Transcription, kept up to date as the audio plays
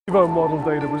Vivo model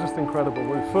data was just incredible.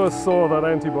 When we first saw that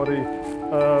antibody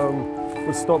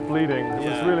would stop bleeding, it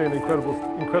was really an incredible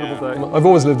day. I've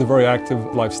always lived a very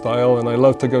active lifestyle, and I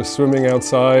love to go swimming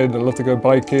outside, and I love to go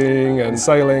biking and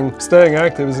sailing. Staying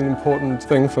active is an important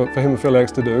thing for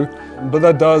haemophiliacs to do, but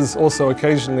that does also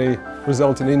occasionally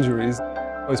result in injuries.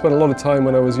 I spent a lot of time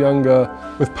when I was younger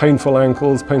with painful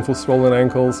ankles, painful swollen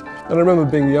ankles, and I remember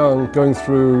being young, going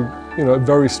through a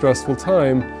very stressful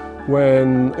time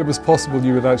when it was possible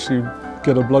you would actually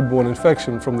get a bloodborne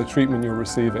infection from the treatment you were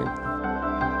receiving.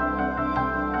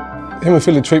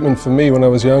 Haemophilia treatment for me when I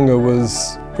was younger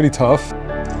was pretty tough.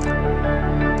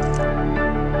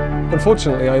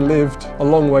 Unfortunately, I lived a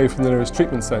long way from the nearest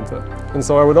treatment centre, and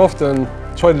so I would often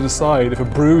try to decide if a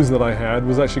bruise that I had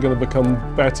was actually going to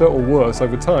become better or worse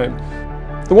over time.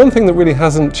 The one thing that really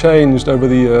hasn't changed over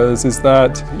the years is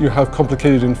that you have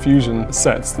complicated infusion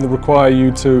sets that require you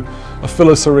to fill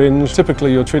a syringe.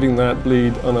 Typically you're treating that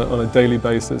bleed on a daily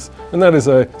basis, and that is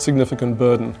a significant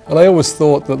burden. And I always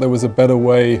thought that there was a better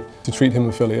way to treat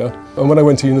haemophilia. And when I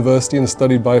went to university and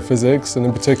studied biophysics, and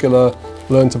in particular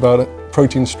learnt about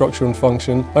protein structure and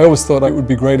function, I always thought it would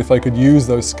be great if I could use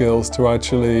those skills to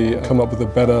actually come up with a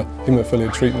better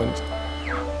haemophilia treatment.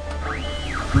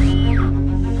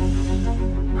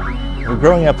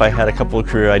 Growing up, I had a couple of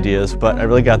career ideas, but I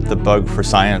really got the bug for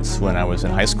science when I was in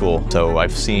high school. So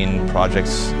I've seen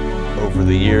projects over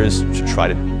the years to try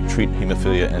to treat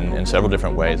hemophilia in several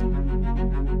different ways.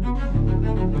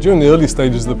 During the early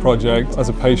stages of the project, as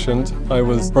a patient, I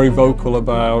was very vocal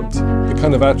about the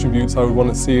kind of attributes I would want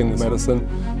to see in this medicine,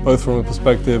 both from a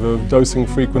perspective of dosing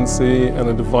frequency and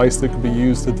a device that could be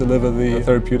used to deliver the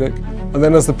therapeutic. And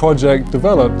then as the project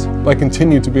developed, I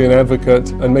continued to be an advocate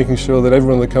and making sure that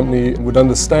everyone in the company would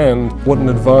understand what an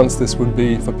advance this would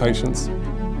be for patients.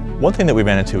 One thing that we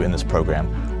ran into in this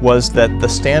program was that the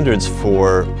standards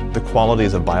for the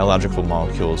qualities of biological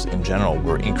molecules in general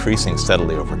were increasing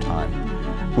steadily over time.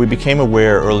 We became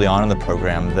aware early on in the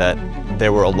program that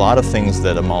there were a lot of things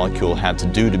that a molecule had to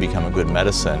do to become a good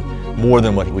medicine, more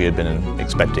than what we had been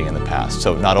expecting in the past.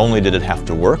 So not only did it have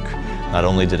to work, not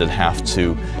only did it have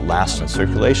to last in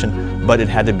circulation, but it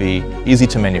had to be easy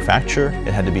to manufacture,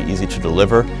 it had to be easy to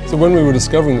deliver. So when we were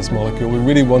discovering this molecule, we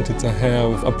really wanted to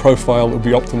have a profile that would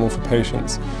be optimal for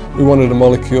patients. We wanted a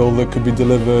molecule that could be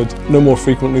delivered no more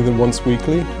frequently than once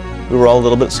weekly. We were all a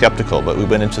little bit skeptical, but we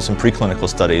went into some preclinical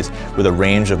studies with a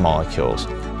range of molecules.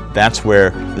 That's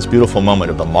where this beautiful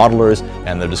moment of the modelers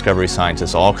and the discovery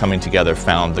scientists all coming together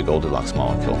found the Goldilocks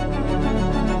molecule.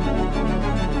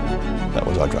 That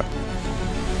was our drug.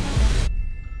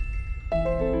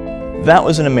 That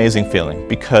was an amazing feeling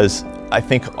because I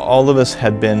think all of us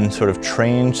had been sort of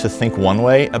trained to think one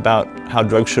way about how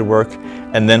drugs should work,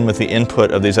 and then with the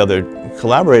input of these other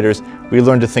collaborators, we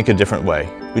learned to think a different way.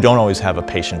 We don't always have a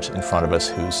patient in front of us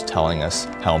who's telling us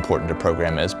how important a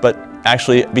program is, but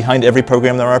actually behind every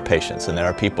program there are patients and there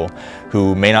are people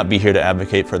who may not be here to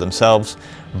advocate for themselves,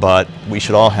 but we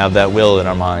should all have that will in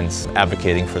our minds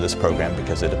advocating for this program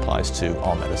because it applies to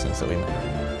all medicines that we make.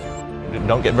 You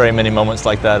don't get very many moments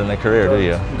like that in a career, do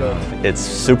you? It's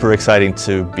super exciting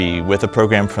to be with a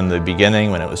program from the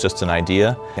beginning when it was just an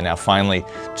idea, and now finally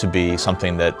to be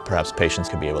something that perhaps patients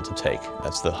can be able to take.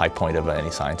 That's the high point of any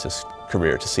scientist's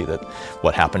career, to see that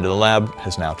what happened to the lab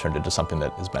has now turned into something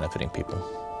that is benefiting people.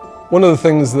 One of the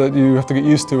things that you have to get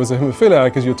used to as a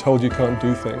haemophiliac is you're told you can't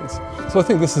do things. So I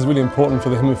think this is really important for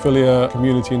the haemophilia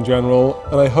community in general,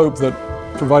 and I hope that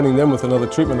providing them with another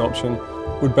treatment option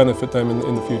would benefit them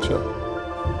in the future.